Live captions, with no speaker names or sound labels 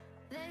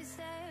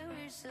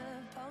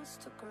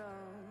supposed to grow,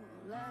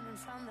 learning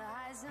from the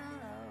highs and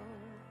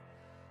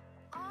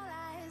lows. All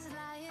eyes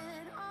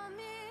lying on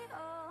me.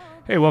 Oh,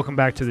 Hey, welcome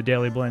back to the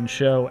Daily Blend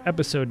Show,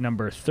 episode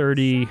number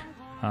 30.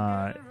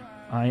 I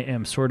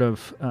am sort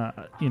of,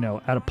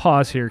 at a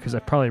pause here because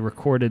I've probably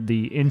recorded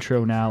the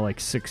intro now like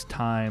 6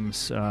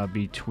 times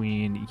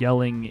between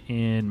yelling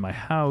in my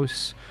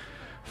house,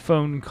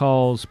 phone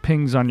calls,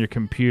 pings on your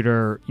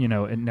computer,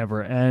 it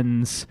never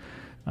ends.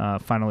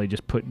 Finally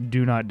just put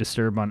do not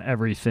disturb on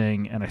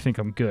everything, and I think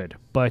I'm good.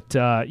 But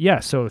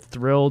so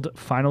thrilled.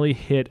 Finally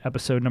hit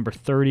episode number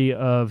 30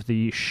 of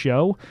the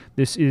show.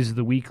 This is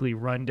the weekly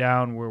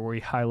rundown where we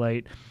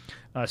highlight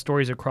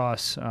stories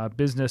across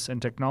business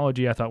and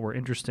technology I thought were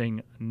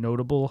interesting,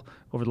 notable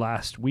over the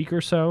last week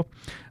or so.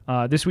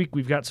 This week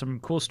we've got some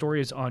cool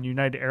stories on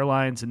United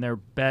Airlines and their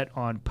bet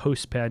on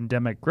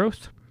post-pandemic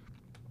growth.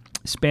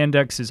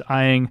 Spandex is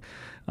eyeing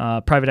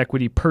private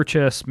equity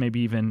purchase,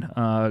 maybe even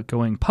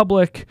going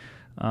public.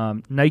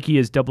 Nike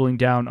is doubling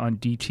down on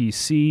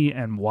DTC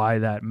and why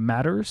that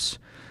matters.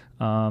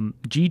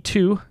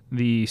 G2,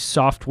 the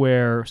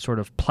software sort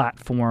of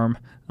platform,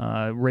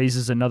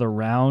 raises another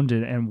round,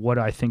 and what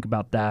I think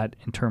about that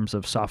in terms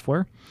of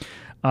software.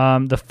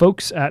 The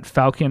folks at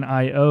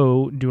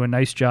Falcon.io do a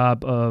nice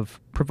job of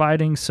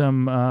providing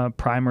some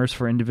primers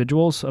for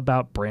individuals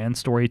about brand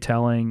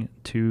storytelling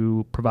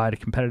to provide a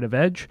competitive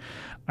edge.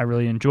 I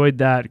really enjoyed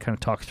that, kind of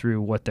talk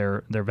through what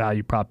their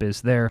value prop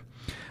is there.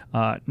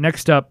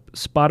 Next up,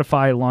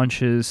 Spotify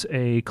launches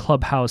a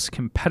Clubhouse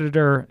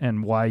competitor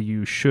and why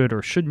you should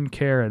or shouldn't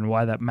care and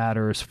why that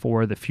matters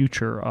for the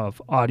future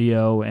of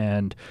audio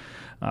and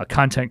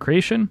content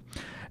creation.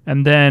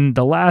 And then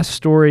the last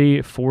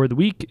story for the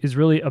week is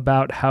really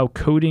about how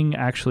coding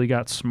actually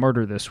got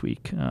smarter this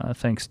week,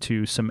 thanks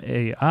to some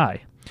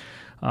AI.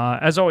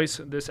 As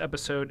always, this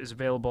episode is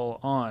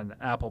available on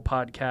Apple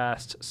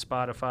Podcasts,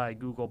 Spotify,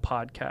 Google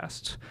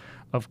Podcasts.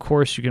 Of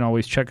course, you can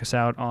always check us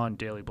out on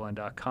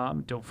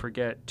dailyblend.com. Don't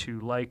forget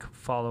to like,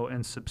 follow,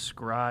 and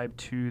subscribe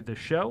to the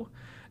show.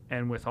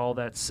 And with all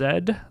that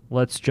said,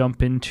 let's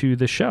jump into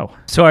the show.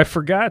 So I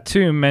forgot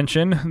to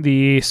mention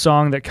the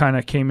song that kind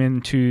of came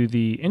into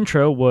the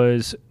intro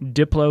was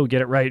Diplo,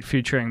 Get It Right,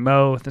 featuring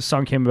Mo. The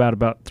song came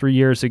about 3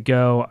 years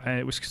ago.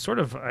 It was sort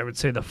of, I would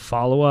say, the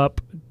follow-up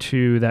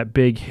to that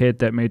big hit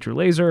that Major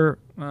Lazer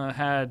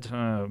had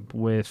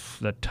with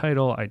the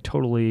title I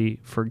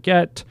totally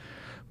forget.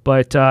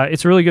 But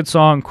it's a really good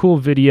song, cool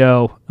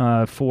video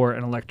for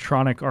an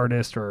electronic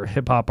artist or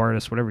hip-hop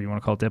artist, whatever you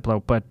want to call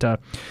Diplo.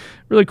 But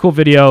really cool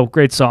video,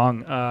 great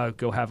song.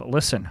 Go have a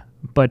listen.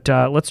 But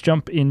let's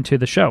jump into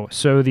the show.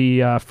 So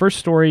the first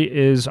story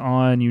is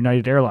on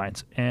United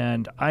Airlines,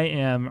 and I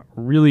am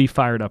really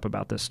fired up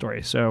about this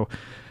story. So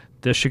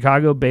the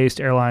Chicago-based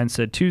airline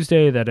said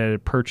Tuesday that it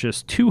had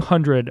purchased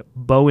 200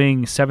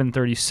 Boeing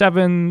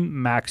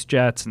 737 MAX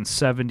jets and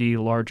 70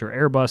 larger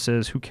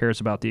Airbuses. Who cares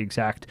about the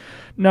exact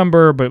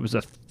number? But it was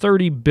a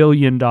 $30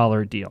 billion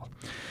deal.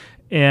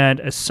 And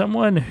as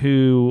someone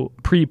who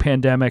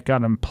pre-pandemic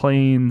got on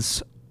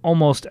planes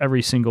almost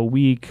every single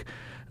week,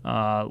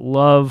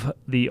 love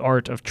the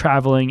art of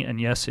traveling, and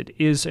yes, it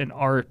is an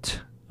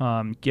art.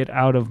 Get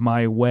out of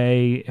my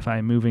way if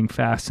I'm moving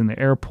fast in the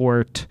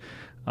airport.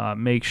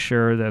 Make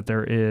sure that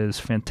there is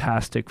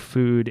fantastic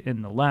food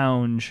in the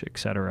lounge,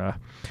 etc.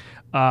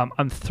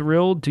 I'm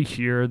thrilled to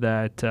hear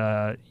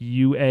that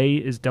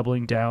UA is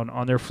doubling down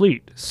on their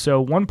fleet.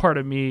 So one part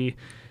of me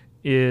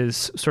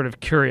is sort of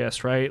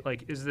curious, right?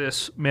 Like, is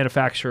this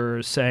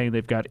manufacturer saying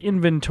they've got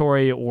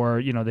inventory,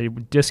 or they're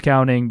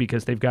discounting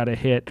because they've got to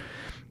hit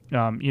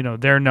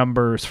their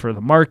numbers for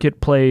the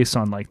marketplace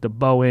on like the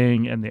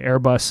Boeing and the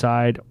Airbus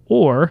side,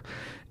 or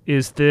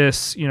is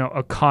this,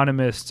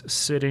 economist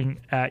sitting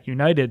at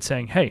United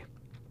saying, hey,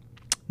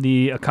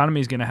 the economy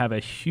is going to have a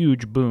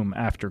huge boom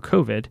after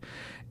COVID,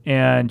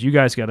 and you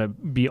guys got to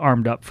be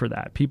armed up for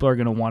that. People are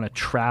going to want to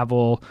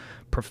travel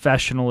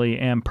professionally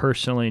and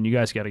personally, and you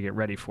guys got to get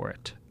ready for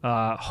it.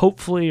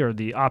 Hopefully, or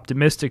the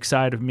optimistic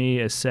side of me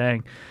is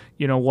saying,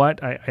 you know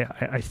what,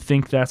 I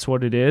think that's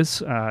what it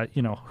is.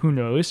 Who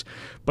knows?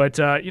 But,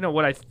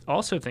 what I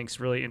also think is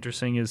really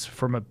interesting is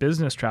from a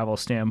business travel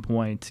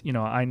standpoint,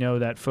 I know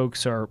that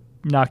folks are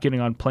not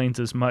getting on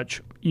planes as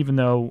much, even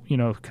though,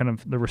 kind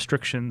of the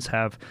restrictions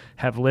have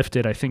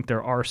lifted. I think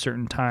there are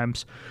certain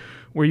times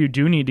where you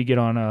do need to get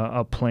on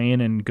a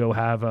plane and go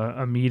have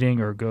a meeting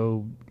or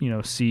go,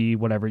 see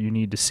whatever you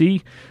need to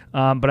see.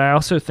 But I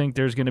also think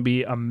there's going to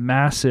be a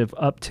massive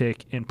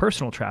uptick in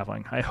personal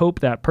traveling. I hope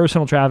that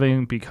personal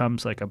traveling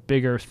becomes like a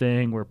bigger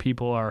thing where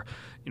people are,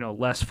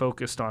 less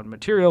focused on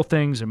material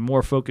things and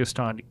more focused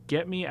on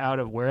get me out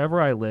of wherever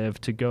I live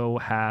to go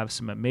have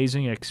some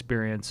amazing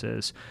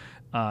experiences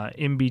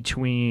in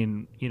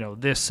between,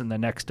 this and the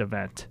next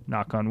event,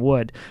 knock on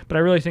wood. But I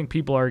really think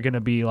people are going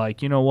to be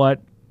like, you know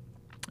what?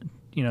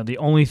 The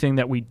only thing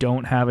that we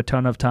don't have a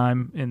ton of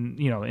time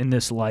in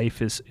this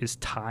life is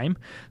time.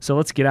 So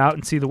let's get out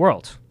and see the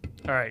world.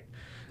 All right.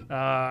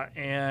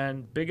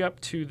 And big up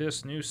to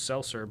this new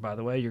seltzer, by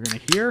the way, you're going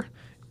to hear.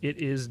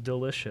 It is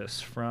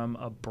delicious from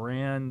a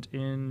brand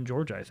in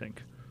Georgia, I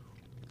think.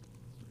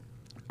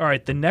 All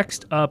right, the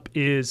next up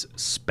is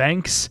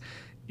Spanx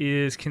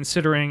is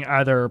considering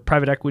either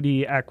private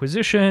equity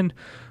acquisition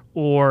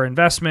or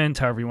investment,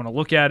 however you want to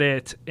look at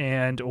it,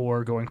 and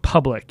or going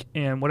public.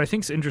 And what I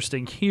think is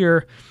interesting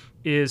here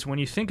is when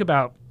you think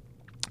about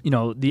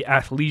the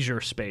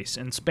athleisure space,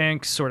 and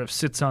Spanx sort of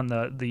sits on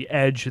the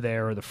edge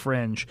there, or the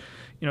fringe.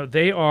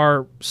 They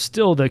are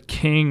still the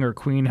king or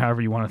queen,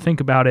 however you want to think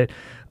about it,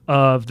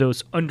 of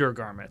those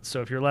undergarments.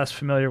 So if you're less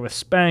familiar with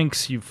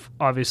Spanx, you've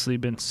obviously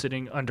been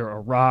sitting under a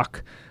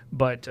rock.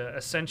 But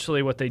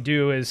essentially what they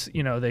do is,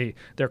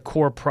 their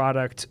core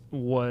product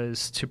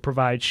was to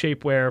provide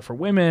shapewear for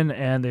women,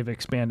 and they've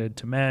expanded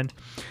to men.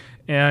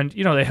 And,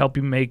 they help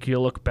you make you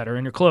look better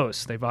in your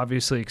clothes. They've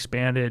obviously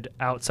expanded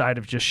outside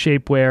of just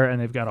shapewear, and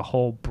they've got a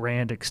whole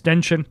brand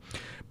extension.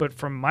 But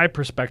from my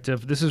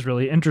perspective, this is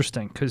really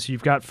interesting because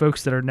you've got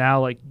folks that are now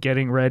like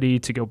getting ready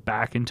to go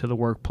back into the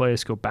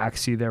workplace, go back,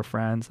 see their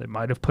friends. They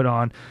might have put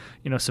on,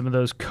 some of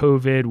those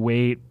COVID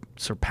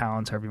weights or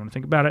pounds, however you want to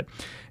think about it.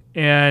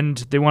 And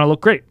they want to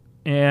look great.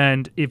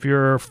 And if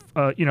you're,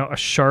 a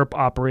sharp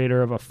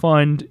operator of a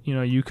fund,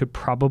 you could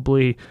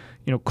probably,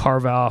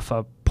 carve off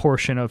a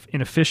portion of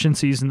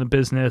inefficiencies in the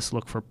business,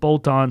 look for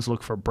bolt-ons,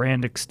 look for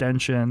brand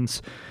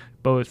extensions,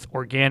 both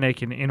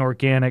organic and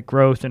inorganic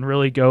growth, and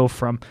really go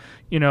from,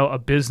 a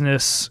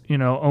business,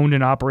 owned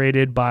and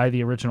operated by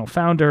the original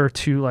founder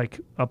to like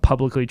a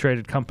publicly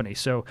traded company.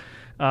 So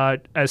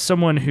as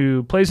someone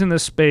who plays in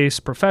this space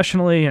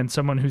professionally and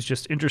someone who's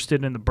just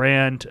interested in the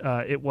brand,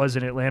 it was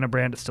an Atlanta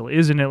brand. It still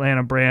is an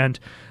Atlanta brand.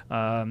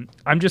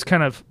 I'm just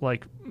kind of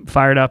like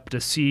fired up to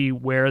see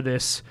where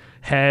this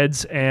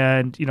heads,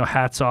 and,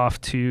 hats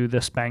off to the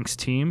Spanx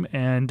team.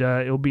 And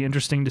it'll be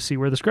interesting to see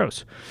where this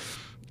grows.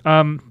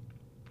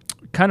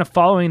 Kind of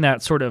following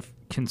that sort of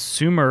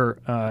consumer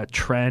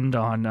trend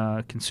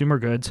on consumer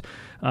goods,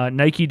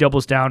 Nike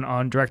doubles down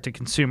on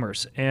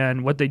direct-to-consumers.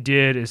 And what they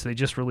did is they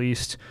just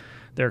released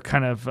their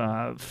kind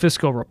of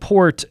fiscal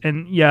report.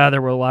 And yeah,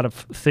 there were a lot of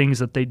things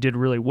that they did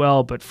really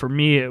well. But for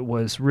me, it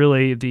was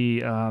really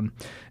the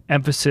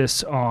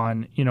emphasis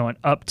on, an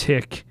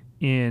uptick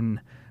in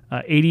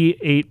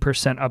 88%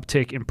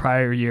 uptick in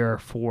prior year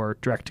for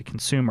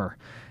direct-to-consumer.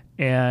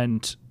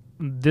 And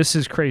this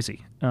is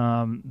crazy.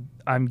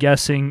 I'm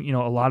guessing,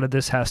 a lot of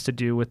this has to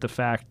do with the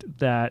fact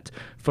that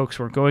folks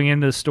weren't going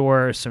into the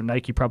store, so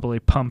Nike probably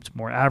pumped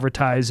more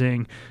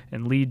advertising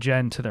and lead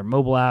gen to their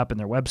mobile app and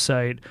their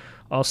website.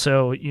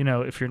 Also,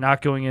 if you're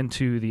not going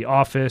into the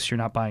office, you're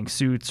not buying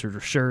suits or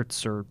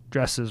shirts or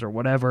dresses or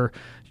whatever,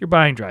 you're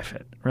buying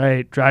Dri-FIT,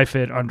 right?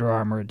 Dri-FIT, Under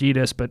Armour,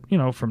 Adidas, but,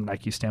 from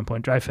Nike's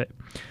standpoint, Dri-FIT.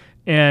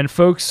 And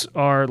folks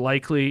are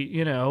likely,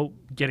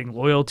 getting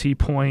loyalty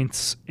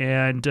points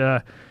and,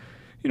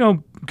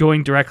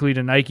 going directly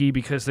to Nike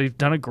because they've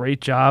done a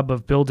great job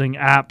of building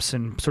apps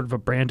and sort of a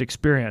brand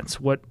experience.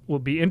 What will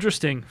be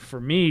interesting for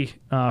me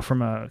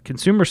from a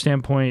consumer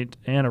standpoint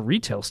and a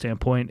retail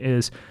standpoint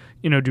is,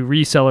 do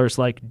resellers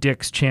like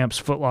Dick's, Champs,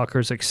 Foot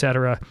Lockers, et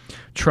cetera,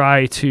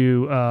 try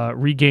to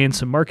regain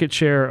some market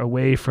share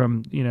away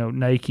from,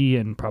 Nike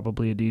and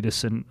probably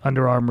Adidas and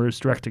Under Armour's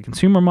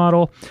direct-to-consumer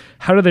model?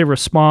 How do they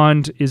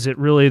respond? Is it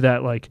really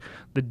that like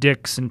the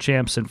Dick's and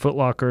Champs and Foot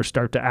Locker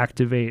start to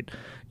activate,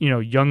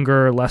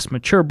 younger, less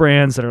mature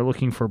brands that are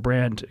looking for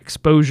brand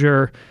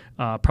exposure,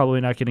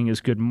 probably not getting as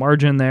good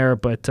margin there,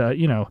 but,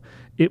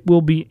 it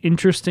will be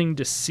interesting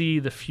to see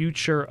the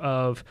future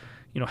of,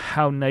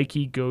 how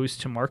Nike goes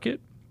to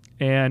market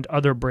and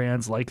other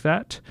brands like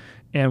that,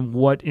 and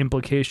what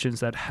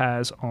implications that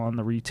has on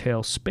the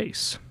retail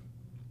space.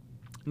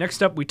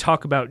 Next up, we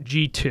talk about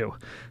G2.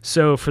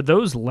 So for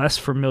those less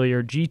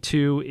familiar,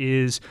 G2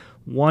 is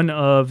one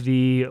of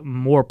the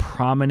more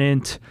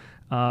prominent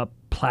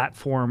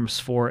platforms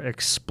for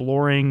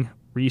exploring,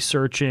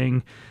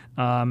 researching,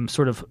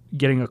 sort of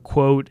getting a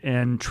quote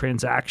and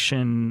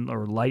transaction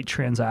or light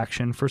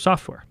transaction for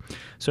software.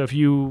 So if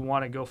you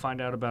want to go find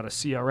out about a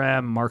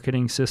CRM,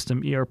 marketing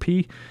system, ERP,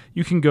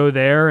 you can go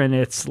there, and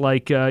it's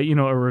like a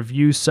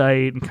review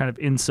site and kind of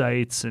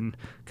insights and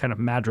kind of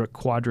Magic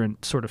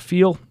Quadrant sort of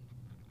feel.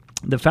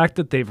 The fact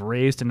that they've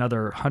raised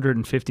another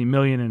 $150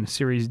 million in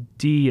Series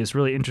D is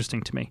really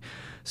interesting to me.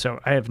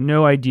 So I have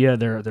no idea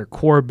their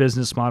core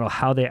business model,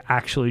 how they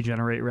actually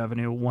generate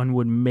revenue. One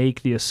would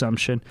make the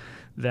assumption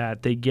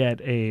that they get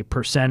a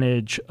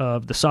percentage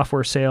of the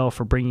software sale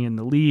for bringing in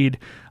the lead.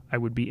 I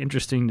would be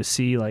interesting to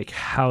see like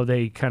how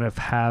they kind of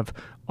have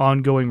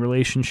ongoing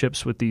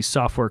relationships with these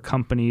software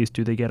companies.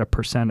 Do they get a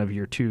percent of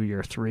year 2,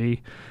 year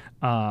 3?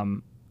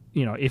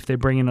 If they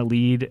bring in a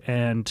lead,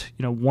 and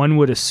one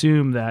would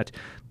assume that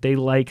they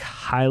like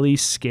highly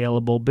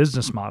scalable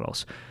business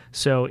models.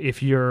 So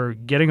if you're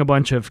getting a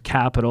bunch of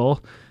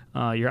capital,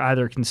 you're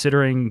either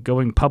considering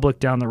going public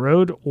down the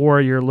road,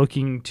 or you're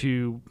looking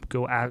to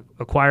go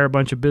acquire a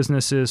bunch of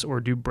businesses or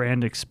do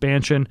brand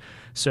expansion.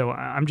 So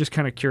I'm just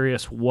kind of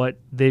curious what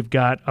they've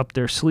got up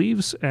their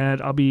sleeves,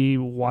 and I'll be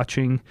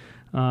watching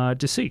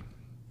to see.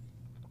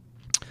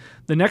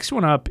 The next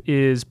one up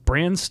is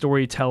brand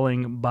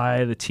storytelling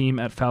by the team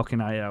at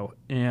Falcon.io.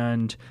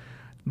 And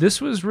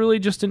this was really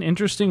just an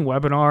interesting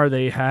webinar.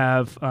 They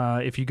have,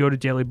 if you go to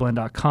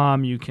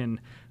dailyblend.com, you can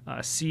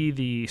see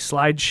the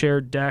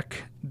SlideShare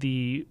deck.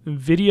 The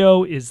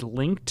video is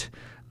linked.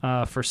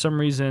 For some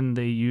reason,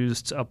 they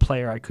used a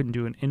player. I couldn't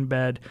do an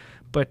embed,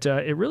 but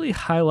it really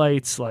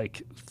highlights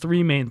like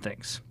three main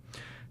things: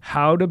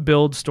 how to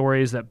build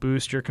stories that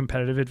boost your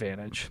competitive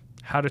advantage,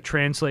 how to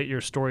translate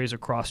your stories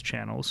across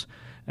channels,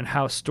 and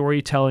how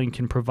storytelling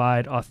can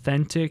provide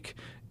authentic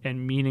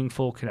and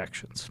meaningful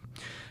connections.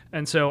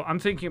 And so I'm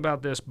thinking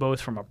about this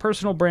both from a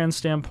personal brand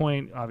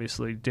standpoint,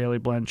 obviously Daily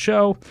Blend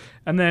show,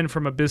 and then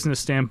from a business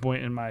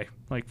standpoint in my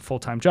like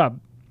full-time job.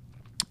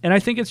 And I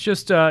think it's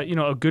just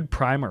a good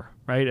primer,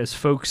 right? As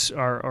folks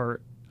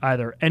are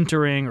either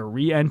entering or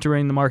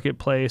re-entering the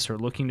marketplace or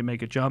looking to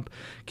make a jump,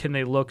 can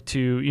they look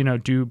to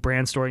do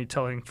brand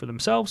storytelling for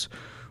themselves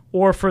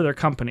or for their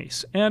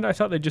companies? And I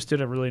thought they just did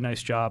a really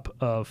nice job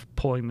of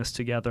pulling this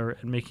together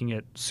and making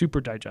it super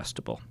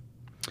digestible.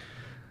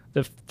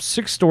 The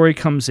sixth story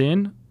comes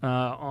in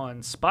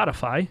on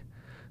Spotify.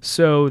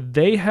 So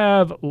they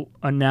have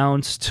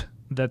announced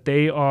that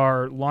they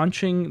are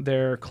launching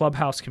their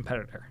Clubhouse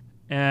competitor.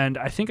 And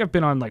I think I've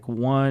been on like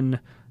one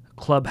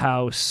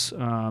Clubhouse,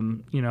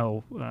 event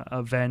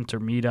or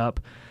meetup.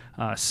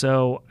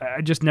 So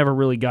I just never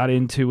really got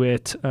into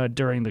it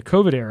during the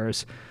COVID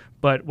eras.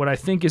 But what I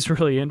think is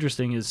really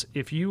interesting is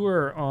if you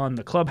were on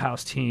the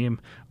Clubhouse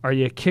team, are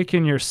you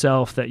kicking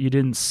yourself that you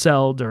didn't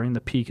sell during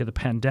the peak of the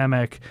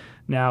pandemic?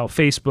 Now,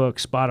 Facebook,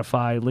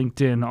 Spotify,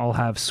 LinkedIn all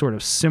have sort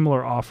of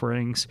similar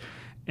offerings.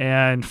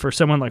 And for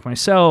someone like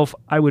myself,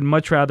 I would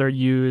much rather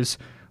use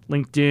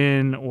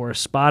LinkedIn or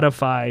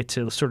Spotify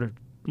to sort of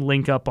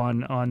link up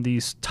on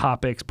these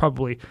topics,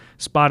 probably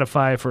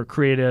Spotify for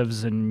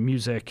creatives and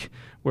music,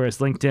 whereas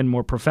LinkedIn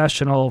more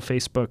professional,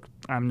 Facebook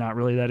I'm not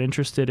really that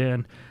interested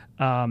in.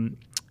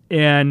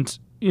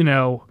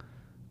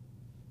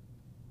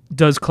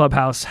 Does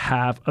Clubhouse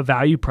have a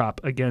value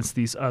prop against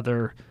these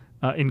other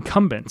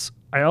incumbents?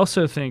 I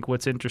also think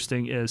what's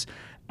interesting is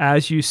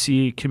as you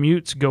see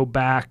commutes go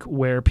back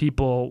where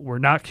people were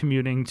not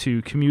commuting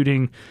to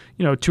commuting,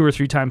 2 or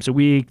 3 times a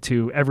week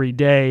to every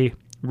day,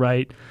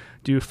 right?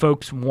 Do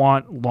folks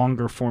want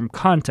longer form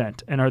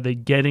content? And are they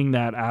getting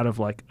that out of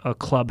like a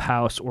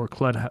Clubhouse or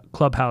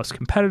Clubhouse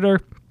competitor?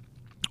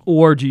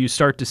 Or do you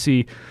start to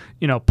see,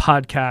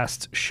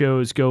 podcast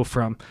shows go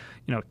from,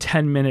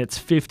 10 minutes,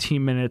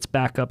 15 minutes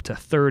back up to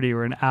 30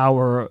 or an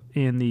hour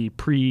in the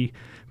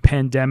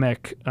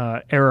pre-pandemic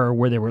era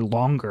where they were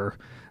longer?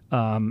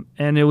 And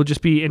it will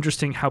just be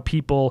interesting how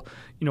people,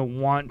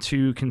 want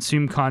to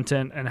consume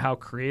content and how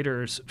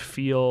creators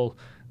feel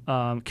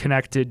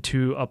connected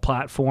to a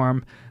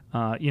platform.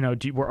 Are you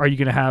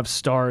going to have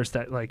stars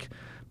that like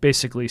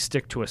basically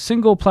stick to a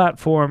single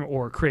platform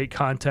or create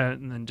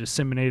content and then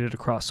disseminate it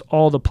across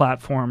all the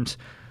platforms?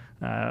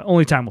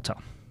 Only time will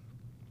tell.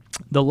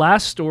 The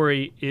last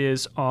story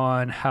is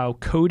on how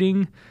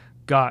coding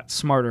got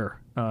smarter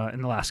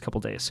in the last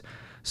couple days.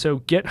 So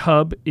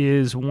GitHub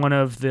is one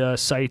of the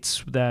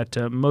sites that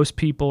most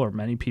people, or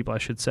many people I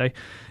should say,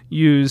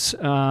 use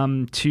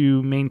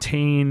to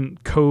maintain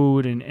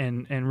code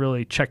and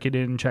really check it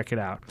in, check it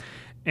out.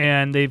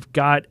 And they've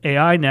got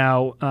AI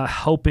now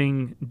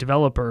helping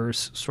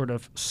developers sort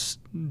of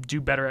do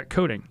better at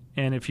coding.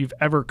 And if you've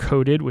ever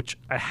coded, which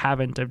I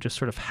haven't, I've just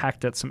sort of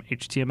hacked at some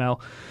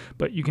HTML,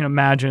 but you can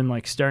imagine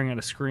like staring at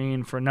a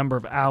screen for a number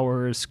of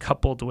hours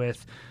coupled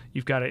with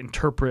you've got to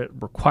interpret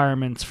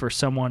requirements for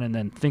someone and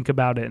then think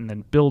about it and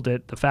then build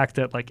it. The fact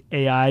that like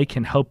AI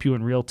can help you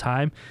in real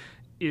time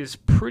is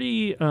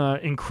pretty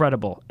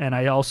incredible. And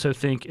I also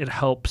think it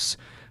helps,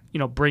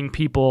 bring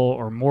people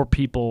or more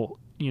people,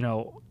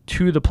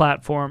 to the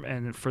platform,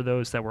 and for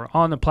those that were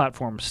on the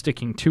platform,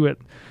 sticking to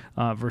it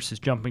versus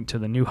jumping to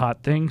the new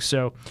hot thing.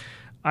 So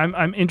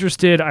I'm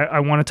interested. I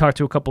want to talk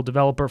to a couple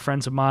developer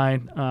friends of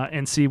mine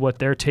and see what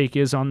their take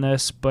is on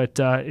this. But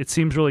it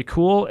seems really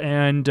cool,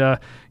 and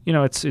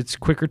it's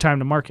quicker time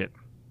to market.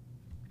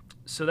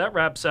 So that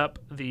wraps up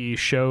the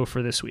show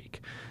for this week.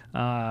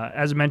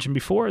 As I mentioned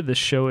before, this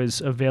show is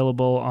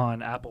available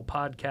on Apple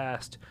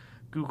Podcast,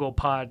 Google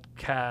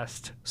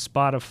Podcast,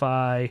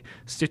 Spotify,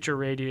 Stitcher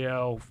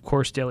Radio, of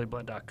course,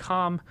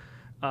 dailyblend.com.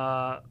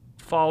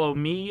 Follow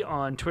me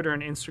on Twitter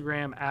and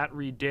Instagram at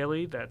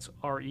ReedDaily. That's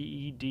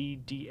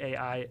ReedDailey.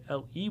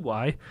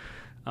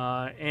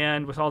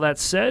 And with all that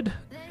said,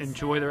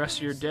 enjoy the rest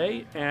of your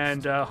day,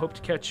 and hope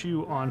to catch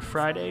you on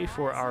Friday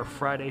for our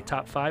Friday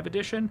Top 5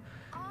 edition.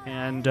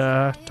 And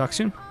talk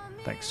soon.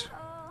 Thanks.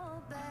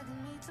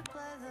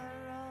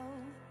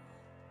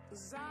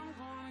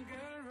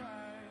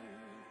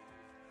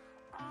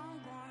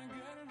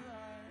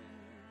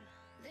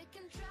 They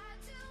can try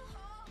to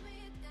hold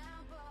me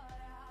down, but